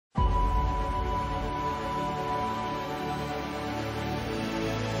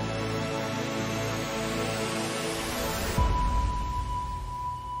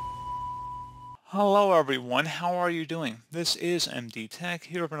Hello everyone, how are you doing? This is MD Tech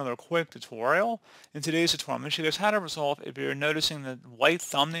here with another quick tutorial. In today's tutorial, I'm going to show you guys how to resolve if you're noticing that white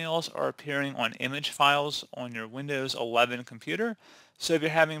thumbnails are appearing on image files on your Windows 11 computer. So if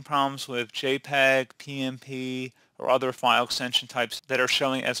you're having problems with JPEG, PNG, or other file extension types that are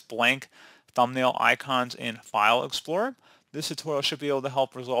showing as blank thumbnail icons in File Explorer, this tutorial should be able to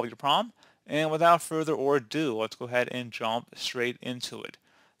help resolve your problem. And without further ado, let's go ahead and jump straight into it.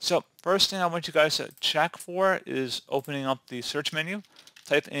 So first thing I want you guys to check for is opening up the search menu.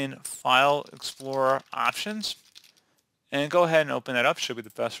 Type in File Explorer Options and go ahead and open that up. Should be the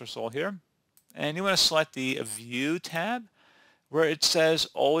best result here. And you want to select the View tab where it says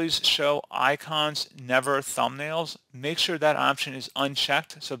always show icons, never thumbnails. Make sure that option is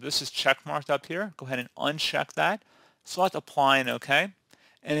unchecked. So if this is check marked up here, go ahead and uncheck that. Select Apply and OK.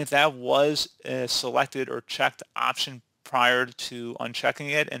 And if that was a selected or checked option prior to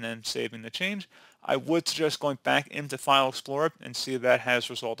unchecking it and then saving the change, I would suggest going back into File Explorer and see if that has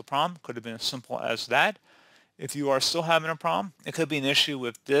resolved the problem. Could have been as simple as that. If you are still having a problem, it could be an issue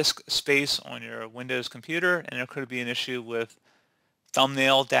with disk space on your Windows computer, and it could be an issue with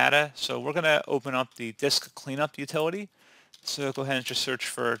thumbnail data. So we're going to open up the disk cleanup utility. So go ahead and just search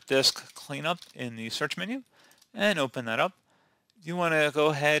for disk cleanup in the search menu and open that up. You want to go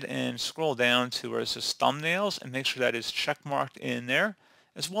ahead and scroll down to where it says thumbnails and make sure that is check marked in there,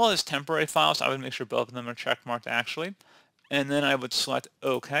 as well as temporary files. I would make sure both of them are check marked actually. And then I would select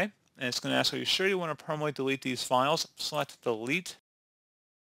OK. And it's going to ask, are you sure you want to permanently delete these files? Select delete.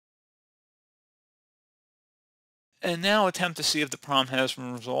 And now attempt to see if the problem has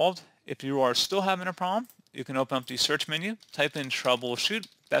been resolved. If you are still having a problem, you can open up the search menu, type in troubleshoot,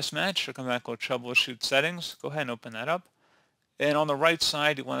 best match, or come back with troubleshoot settings. Go ahead and open that up. And on the right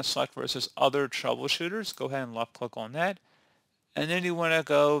side, you want to select where it says Other Troubleshooters. Go ahead and left click on that. And then you want to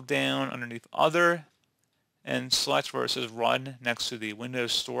go down underneath Other and select where it says Run next to the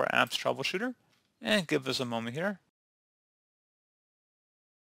Windows Store Apps Troubleshooter. And give us a moment here.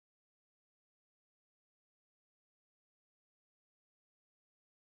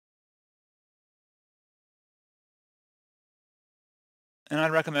 And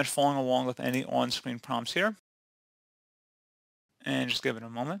I'd recommend following along with any on-screen prompts here. And just give it a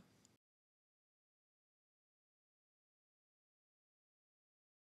moment.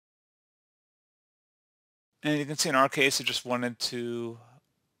 And you can see in our case, it just wanted to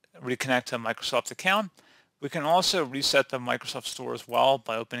reconnect to a Microsoft account. We can also reset the Microsoft Store as well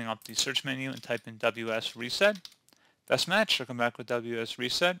by opening up the search menu and type in WS Reset. Best match, so come back with WS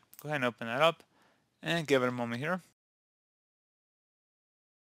Reset. Go ahead and open that up and give it a moment here.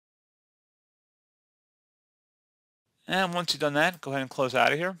 And once you've done that, go ahead and close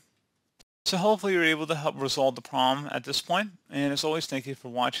out of here. So hopefully you're able to help resolve the problem at this point. And as always, thank you for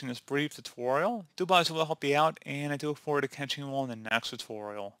watching this brief tutorial. Do believe it will help you out, and I do look forward to catching you all in the next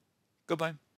tutorial. Goodbye.